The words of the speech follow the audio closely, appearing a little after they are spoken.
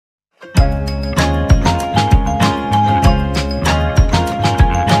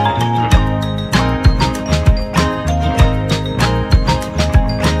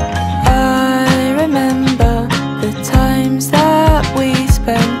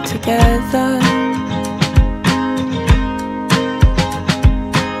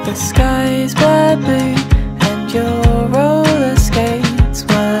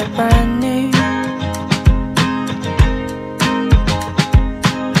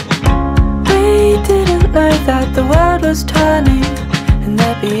that the world was turning, and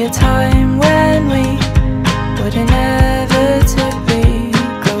there'd be a time when we would inevitably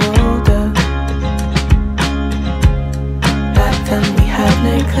grow older. Back then we had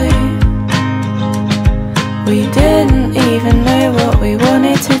no clue. We didn't even know what we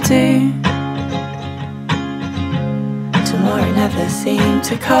wanted to do. Tomorrow never seemed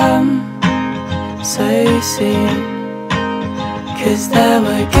to come so soon. 'Cause there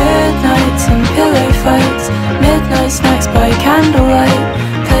were good nights and pillow fights, midnight snacks by candlelight,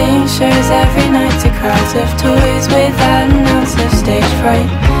 playing shows every night to crowds of toys without an ounce of stage fright.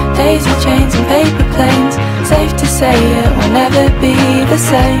 Daisy chains and paper planes, safe to say it will never be the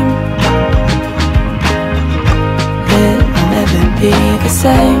same. It will never be the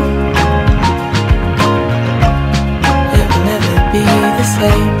same. It will never be the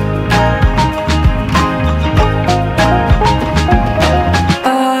same.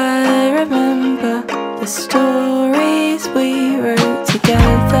 Stories we wrote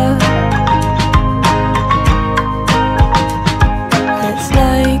together. It's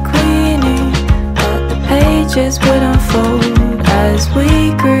like we knew that the pages would unfold as we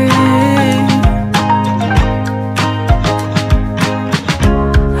grew.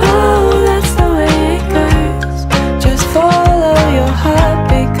 Oh, that's the way it goes. Just follow your heart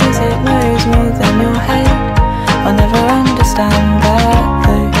because it knows more than your head. I'll never understand that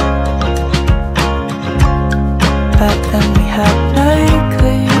though. Back then we had no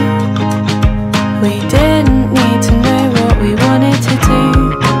clue. We didn't need to know what we wanted to do.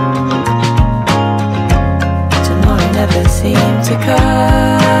 Tomorrow never seemed to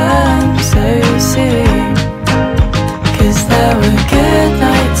come so soon. 'Cause there were good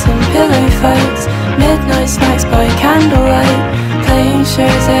nights and pillow fights, midnight snacks by candlelight, playing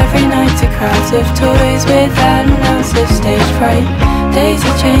shows every night to crowds of toys without an ounce of stage fright.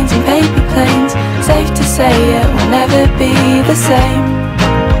 Daisy chains and paper planes, safe to say it will never be the same.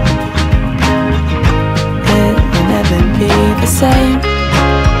 It will never be the same.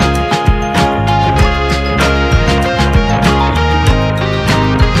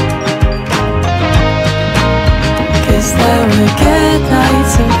 Cause there were good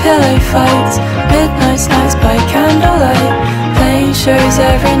nights and pillow fights, midnight snacks by candlelight, playing shows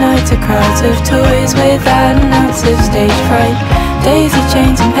every night to crowds of toys without an ounce of stage fright. Daisy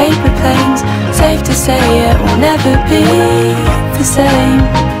chains and paper planes, safe to say it will never be the same.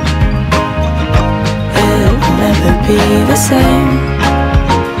 It will never be the same.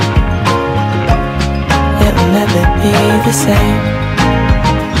 It will never be the same.